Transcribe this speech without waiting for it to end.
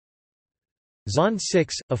Zond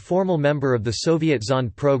 6, a formal member of the Soviet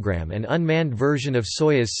Zond program and unmanned version of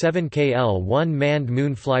Soyuz 7KL-1 manned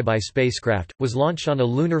moon flyby spacecraft, was launched on a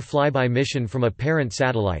lunar flyby mission from a parent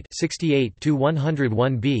satellite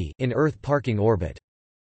 68-101b in Earth parking orbit.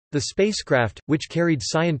 The spacecraft, which carried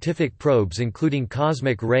scientific probes including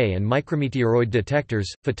cosmic ray and micrometeoroid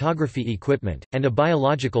detectors, photography equipment, and a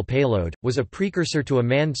biological payload, was a precursor to a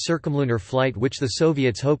manned circumlunar flight which the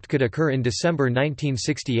Soviets hoped could occur in December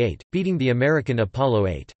 1968, beating the American Apollo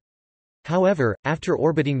 8. However, after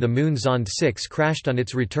orbiting the Moon, Zond 6 crashed on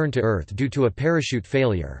its return to Earth due to a parachute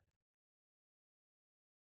failure.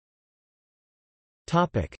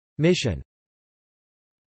 Mission.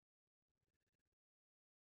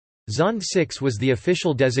 Zond 6 was the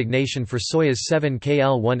official designation for Soyuz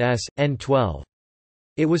 7KL-1S, N-12.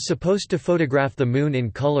 It was supposed to photograph the Moon in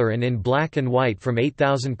color and in black and white from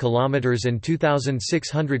 8,000 km and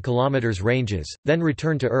 2,600 km ranges, then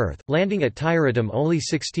return to Earth, landing at Tyuratam only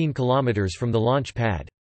 16 km from the launch pad.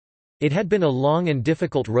 It had been a long and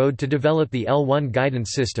difficult road to develop the L1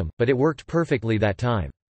 guidance system, but it worked perfectly that time.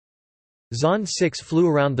 Zond 6 flew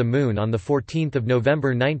around the Moon on 14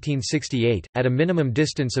 November 1968, at a minimum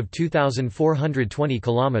distance of 2,420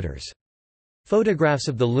 km. Photographs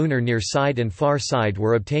of the lunar near side and far side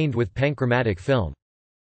were obtained with panchromatic film.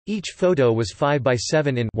 Each photo was 5 by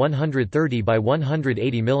 7 in 130 by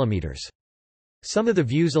 180 mm. Some of the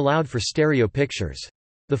views allowed for stereo pictures.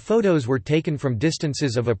 The photos were taken from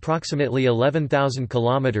distances of approximately 11,000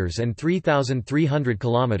 km and 3,300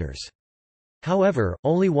 km. However,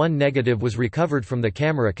 only one negative was recovered from the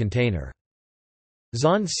camera container.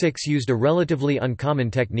 Zond 6 used a relatively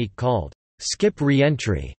uncommon technique called skip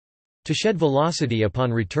re-entry to shed velocity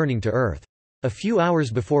upon returning to Earth. A few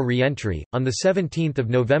hours before re-entry, on 17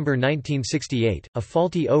 November 1968, a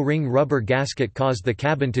faulty O-ring rubber gasket caused the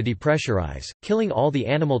cabin to depressurize, killing all the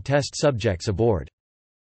animal test subjects aboard.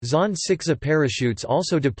 Zond 6's parachutes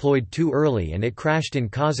also deployed too early and it crashed in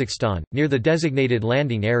Kazakhstan, near the designated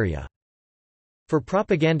landing area. For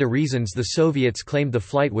propaganda reasons, the Soviets claimed the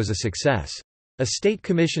flight was a success. A state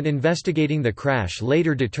commission investigating the crash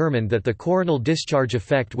later determined that the coronal discharge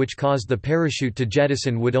effect which caused the parachute to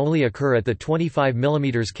jettison would only occur at the 25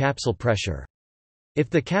 mm capsule pressure. If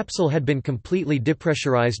the capsule had been completely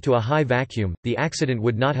depressurized to a high vacuum, the accident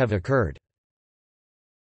would not have occurred.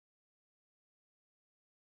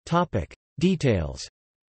 Details.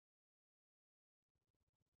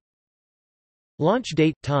 Launch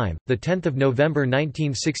date, time, 10 November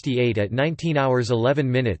 1968 at 19 hours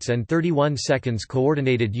 11 minutes and 31 seconds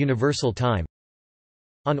Coordinated Universal Time.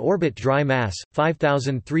 On orbit dry mass,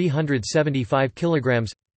 5,375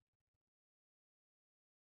 kilograms.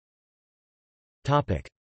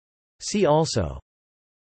 See also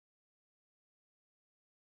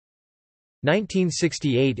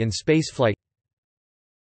 1968 in spaceflight.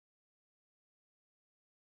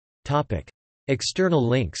 External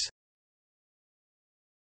links.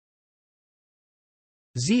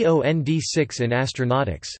 Zond 6 in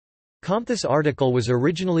astronautics. This article was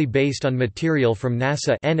originally based on material from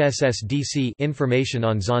NASA NSSDC information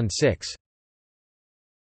on Zond 6.